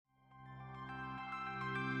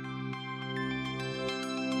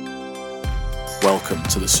Welcome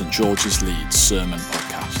to the St George's Leeds Sermon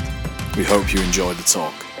Podcast. We hope you enjoy the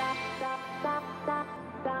talk.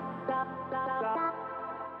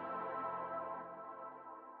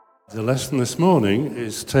 The lesson this morning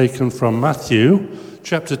is taken from Matthew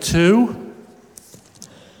chapter 2,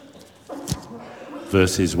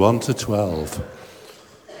 verses 1 to 12.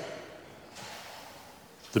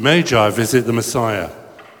 The Magi visit the Messiah.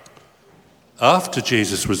 After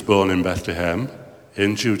Jesus was born in Bethlehem,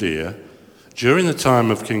 in Judea, during the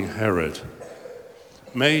time of King Herod,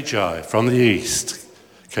 Magi from the east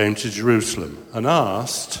came to Jerusalem and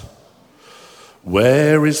asked,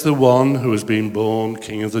 "Where is the one who has been born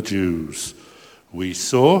King of the Jews? We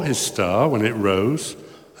saw his star when it rose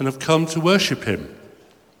and have come to worship him."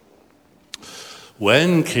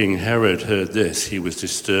 When King Herod heard this, he was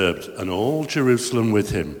disturbed, and all Jerusalem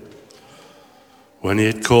with him. When he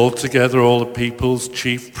had called together all the people's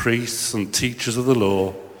chief priests and teachers of the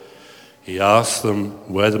law, he asked them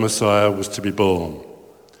where the Messiah was to be born.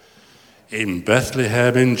 "In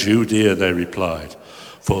Bethlehem in Judea," they replied,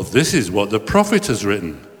 "for this is what the prophet has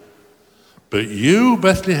written. But you,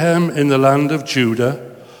 Bethlehem, in the land of Judah,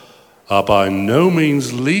 are by no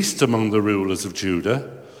means least among the rulers of Judah,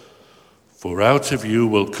 for out of you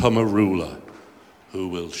will come a ruler who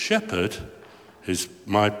will shepherd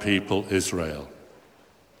my people Israel."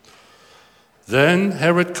 Then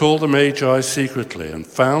Herod called the Magi secretly and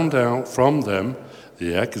found out from them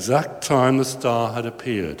the exact time the star had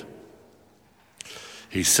appeared.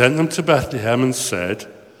 He sent them to Bethlehem and said,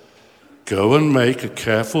 "Go and make a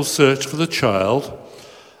careful search for the child.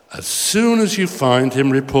 As soon as you find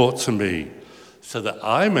him, report to me, so that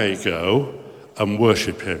I may go and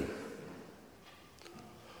worship him."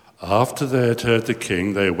 After they had heard the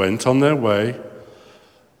king, they went on their way,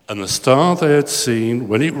 and the star they had seen,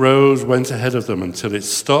 when it rose, went ahead of them until it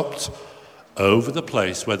stopped over the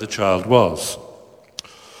place where the child was.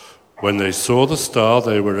 When they saw the star,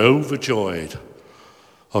 they were overjoyed.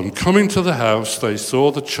 On coming to the house, they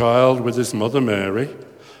saw the child with his mother Mary,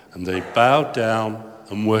 and they bowed down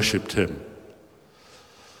and worshipped him.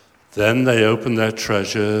 Then they opened their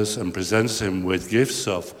treasures and presented him with gifts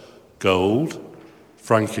of gold,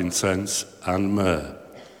 frankincense, and myrrh.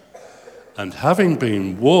 And having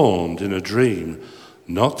been warned in a dream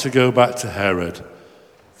not to go back to Herod,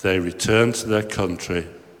 they returned to their country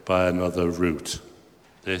by another route.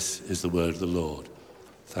 This is the word of the Lord.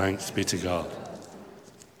 Thanks be to God.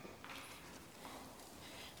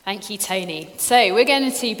 Thank you, Tony. So we're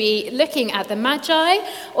going to be looking at the Magi,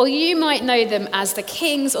 or you might know them as the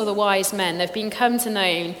kings or the wise men. They've been come to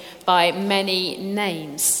know by many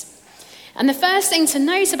names. And the first thing to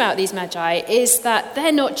note about these Magi is that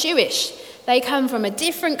they're not Jewish. They come from a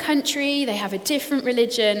different country, they have a different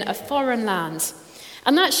religion, a foreign land.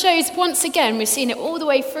 And that shows, once again, we've seen it all the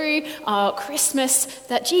way through our Christmas,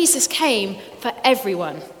 that Jesus came for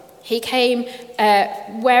everyone. He came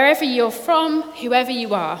wherever you're from, whoever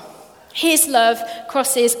you are. His love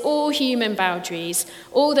crosses all human boundaries,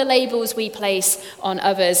 all the labels we place on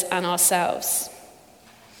others and ourselves.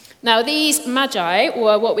 Now, these Magi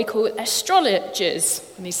were what we call astrologers.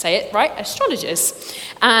 Let me say it right, astrologers.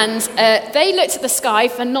 And they looked at the sky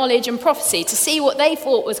for knowledge and prophecy to see what they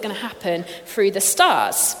thought was going to happen through the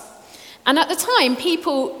stars. And at the time,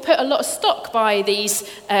 people put a lot of stock by these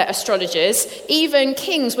astrologers. Even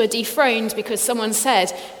kings were dethroned because someone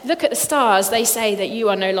said, "Look at the stars, they say that you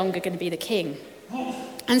are no longer going to be the king."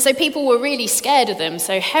 And so people were really scared of them.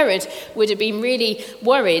 So Herod would have been really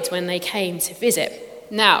worried when they came to visit.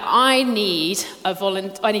 Now, I need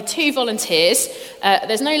two volunteers.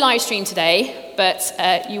 There's no live stream today,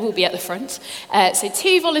 but you will be at the front. So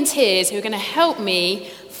 2 volunteers who are going to help me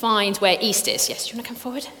find where East is. Yes, do you want to come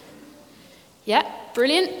forward? Yeah,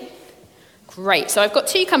 brilliant. Great. So I've got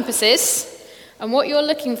 2 compasses, and what you're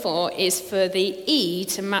looking for is for the E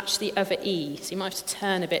to match the other E. So you might have to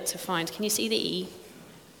turn a bit to find. Can you see the E?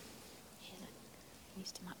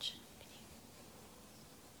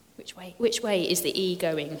 Which way is the E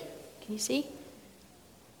going? Can you see?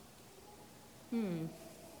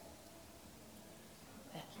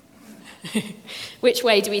 Which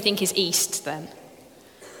way do we think is east then?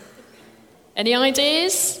 Any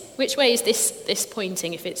ideas? Which way is this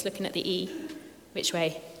pointing if it's looking at the E? Which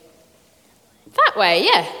way? That way,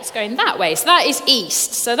 yeah. It's going that way. So that is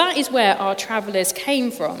east. So that is where our travellers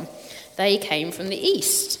came from. They came from the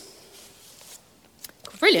east.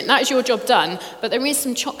 Brilliant, that is your job done, but there is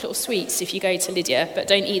some chocolate or sweets if you go to Lydia, but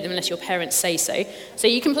don't eat them unless your parents say so. So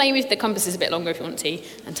you can play with the compasses a bit longer if you want to,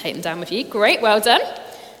 and take them down with you. Great, well done.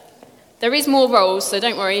 There is more rolls, so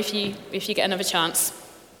don't worry if you get another chance.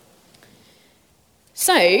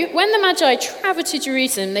 So, when the Magi travel to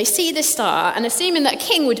Jerusalem, they see the star, and assuming that a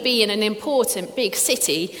king would be in an important big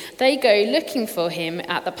city, they go looking for him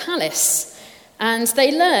at the palace. And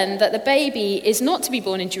they learn that the baby is not to be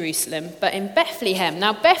born in Jerusalem, but in Bethlehem.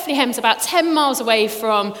 Now, Bethlehem's about 10 miles away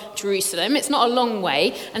from Jerusalem. It's not a long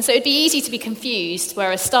way, and so it'd be easy to be confused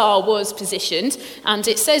where a star was positioned. And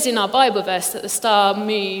it says in our Bible verse that the star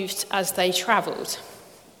moved as they travelled.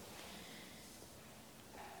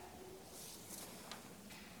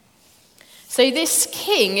 So this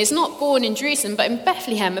king is not born in Jerusalem, but in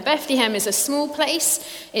Bethlehem. Bethlehem is a small place.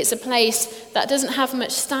 It's a place that doesn't have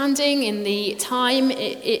much standing in the time.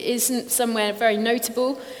 It isn't somewhere very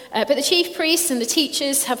notable. But the chief priests and the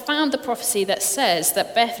teachers have found the prophecy that says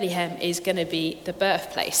that Bethlehem is going to be the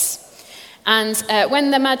birthplace. And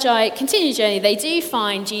when the Magi continue the journey, they do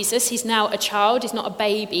find Jesus. He's now a child. He's not a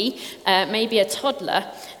baby, maybe a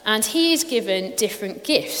toddler. And he is given different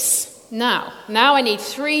gifts. Now I need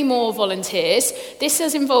 3 more volunteers. This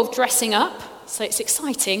has involved dressing up, so it's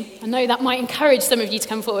exciting. I know that might encourage some of you to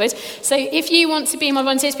come forward. So if you want to be my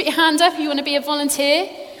volunteers, put your hand up if you want to be a volunteer.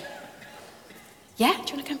 Yeah, do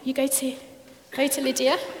you want to come? You go to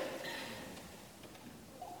Lydia.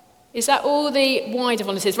 Is that all the wider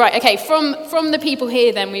volunteers? Right, okay, from the people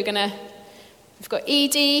here then, we've got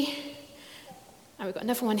Edie, and we've got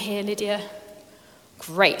another one here, Lydia.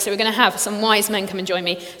 Great, so we're going to have some wise men come and join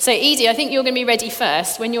me. So Edie, I think you're going to be ready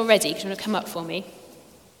first. When you're ready, because you want to come up for me.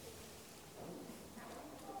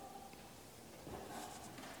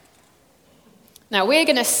 Now we're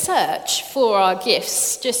going to search for our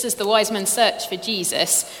gifts, just as the wise men searched for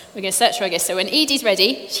Jesus. We're going to search for our gifts. So when Edie's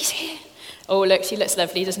ready, she's here. Oh, look, she looks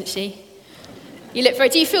lovely, doesn't she? Do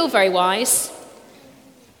you feel very wise?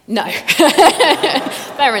 No.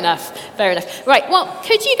 Fair enough. Right, well,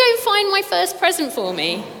 could you go and find my first present for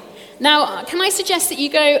me? Now, can I suggest that you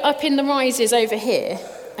go up in the rises over here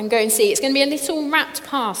and go and see? It's going to be a little wrapped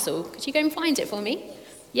parcel. Could you go and find it for me?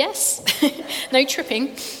 Yes? No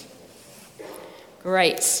tripping?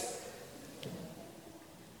 Great. So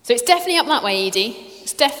it's definitely up that way, Edie.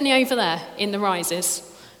 It's definitely over there in the rises.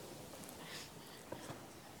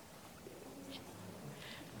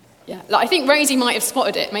 Yeah, I think Rosie might have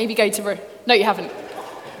spotted it. Maybe go to... No, you haven't.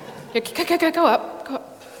 Go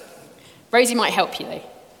up. Rosie might help you, though.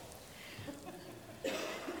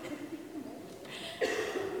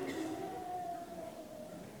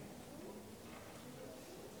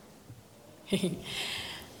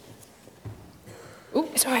 Oh,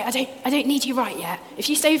 it's all right. I don't need you right yet. If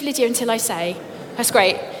you stay with Lydia until I say, that's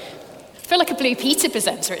great. I feel like a Blue Peter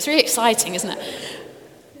presenter. It's really exciting, isn't it?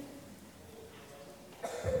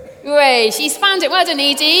 Great, she's found it. Well done,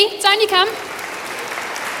 Edie. Down you come.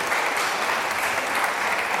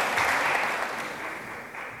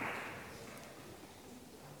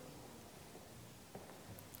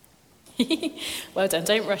 Well done.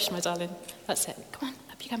 Don't rush, my darling. That's it. Come on,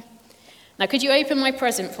 up you come. Now, could you open my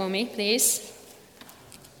present for me, please?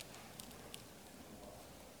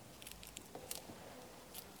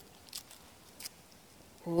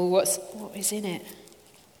 Oh, what is in it?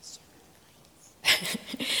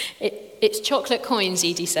 It's chocolate coins,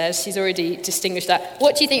 Edie says. She's already distinguished that.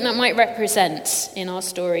 What do you think that might represent in our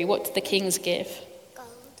story? What did the kings give?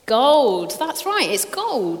 Gold. That's right, it's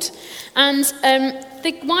gold. And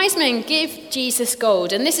the wise men give Jesus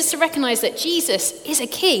gold. And this is to recognize that Jesus is a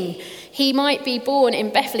king. He might be born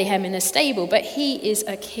in Bethlehem in a stable, but he is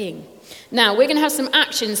a king. Now, we're going to have some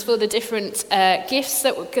actions for the different gifts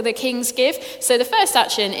that the kings give. So the first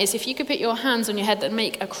action is if you could put your hands on your head and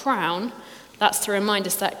make a crown. That's to remind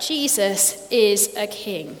us that Jesus is a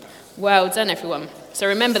king. Well done, everyone. So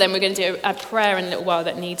remember then, we're going to do a prayer in a little while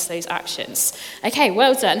that needs those actions. Okay,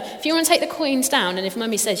 well done. If you want to take the coins down, and if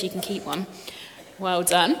Mummy says you can keep one. Well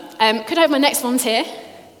done. Could I have my next volunteer?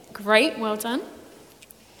 Great, well done.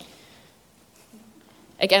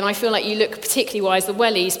 Again, I feel like you look particularly wise. The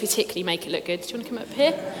wellies particularly make it look good. Do you want to come up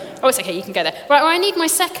here? Oh, it's okay, you can go there. Right, well, I need my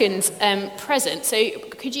second present. So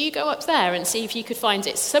could you go up there and see if you could find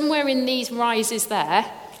it somewhere in these rises there?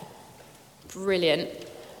 Brilliant.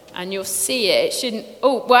 And you'll see it. It shouldn't...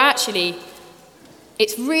 Oh, well, actually,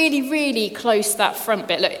 it's really, really close to that front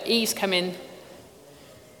bit. Look, Eve's come in.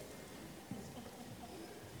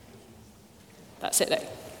 That's it, look.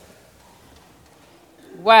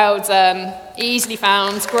 Well done. Easily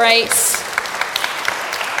found. Great.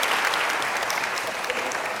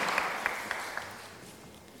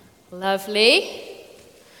 Lovely.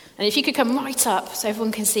 And if you could come right up so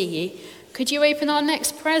everyone can see you, could you open our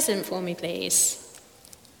next present for me, please?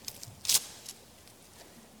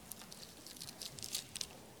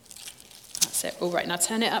 That's it. All right, now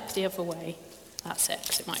turn it up the other way. That's it,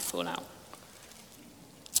 because it might fall out.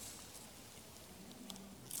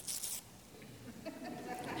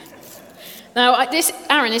 Now,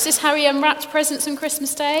 Aaron, is this how he unwrapped presents on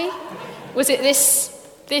Christmas Day? Was it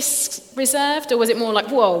this reserved, or was it more like,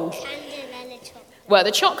 whoa? Candle and a chocolate. Well,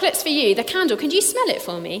 the chocolate's for you. The candle, can you smell it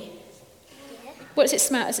for me? Yeah. What does it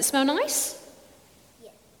smell? Does it smell nice?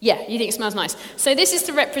 Yeah. Yeah, you think it smells nice. So this is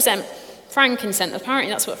to represent frankincense.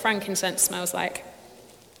 Apparently that's what frankincense smells like.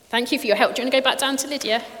 Thank you for your help. Do you want to go back down to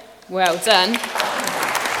Lydia? Well done.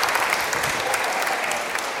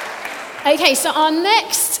 Okay, so our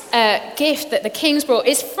next gift that the kings brought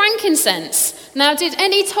is frankincense. Now, did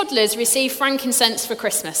any toddlers receive frankincense for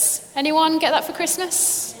Christmas? Anyone get that for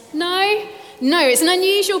Christmas? No? No, it's an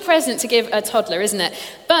unusual present to give a toddler, isn't it?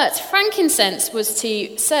 But frankincense was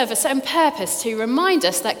to serve a certain purpose, to remind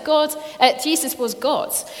us that Jesus was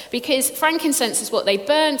God, because frankincense is what they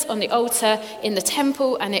burnt on the altar in the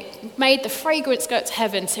temple, and it made the fragrance go up to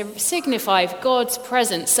heaven to signify God's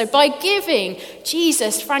presence. So by giving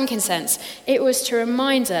Jesus frankincense, it was to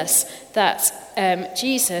remind us that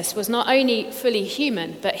Jesus was not only fully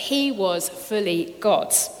human, but he was fully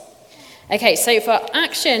God. Okay, so for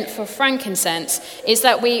action for frankincense is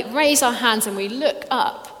that we raise our hands and we look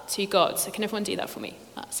up to God. So can everyone do that for me?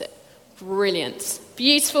 That's it. Brilliant.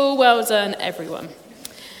 Beautiful. Well done, everyone.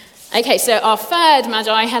 Okay, so our third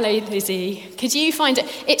magi, hello Lizzie. Could you find it?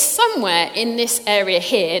 It's somewhere in this area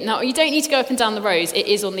here. Now, you don't need to go up and down the rows. It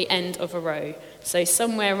is on the end of a row. So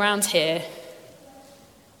somewhere around here.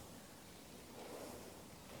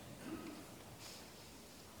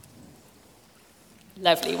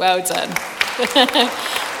 Lovely, well done.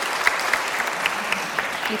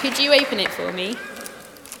 And could you open it for me?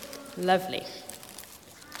 Lovely.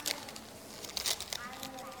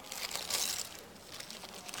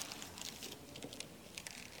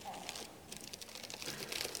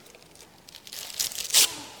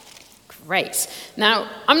 Great. Now,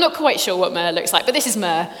 I'm not quite sure what myrrh looks like, but this is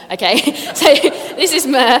myrrh, okay? So this is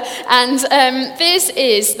myrrh, and this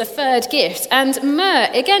is the third gift. And myrrh,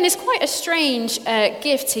 again, is quite a strange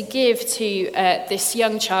gift to give to this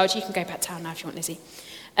young child. You can go back down now if you want, Lizzie.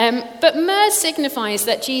 But myrrh signifies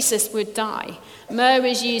that Jesus would die. Myrrh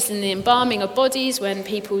was used in the embalming of bodies when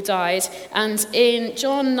people died. And in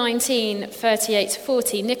John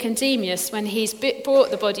 19:38-40, Nicodemus, when he's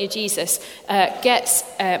brought the body of Jesus, gets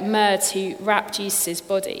myrrh to wrap Jesus'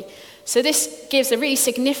 body. So this gives a really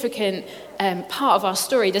significant part of our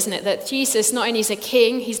story, doesn't it? That Jesus not only is a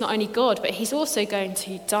king, he's not only God, but he's also going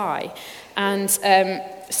to die. And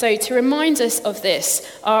so to remind us of this,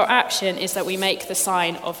 our action is that we make the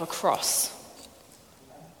sign of a cross.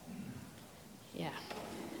 Yeah.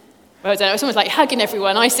 Well done. I was almost like hugging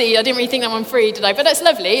everyone. I see. I didn't really think that one through, did I? But that's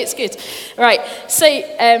lovely. It's good. Right. So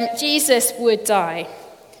Jesus would die.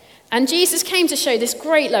 And Jesus came to show this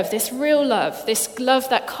great love, this real love, this love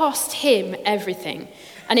that cost him everything.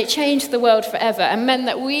 And it changed the world forever and meant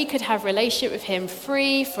that we could have a relationship with him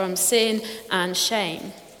free from sin and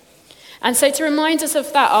shame. And so to remind us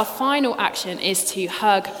of that, our final action is to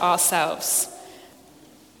hug ourselves.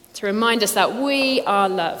 To remind us that we are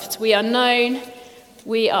loved. We are known.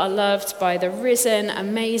 We are loved by the risen,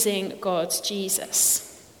 amazing God, Jesus.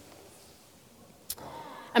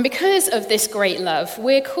 And because of this great love,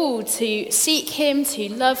 we're called to seek him, to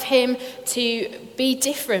love him, to be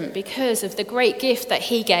different because of the great gift that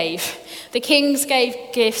he gave. The kings gave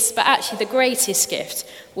gifts, but actually the greatest gift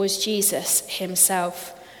was Jesus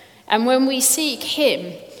himself. And when we seek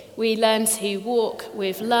him, we learn to walk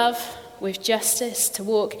with love, with justice, to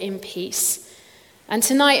walk in peace. And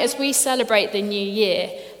tonight, as we celebrate the new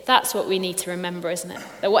year, that's what we need to remember, isn't it?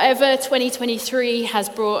 That whatever 2023 has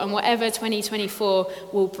brought and whatever 2024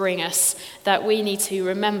 will bring us, that we need to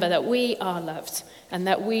remember that we are loved and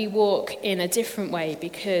that we walk in a different way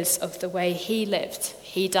because of the way he lived,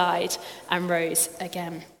 he died and rose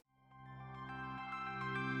again.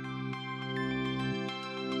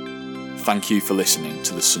 Thank you for listening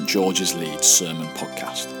to the St George's Leeds Sermon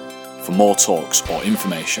Podcast. For more talks or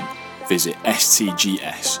information, visit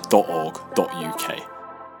stgs.org.uk.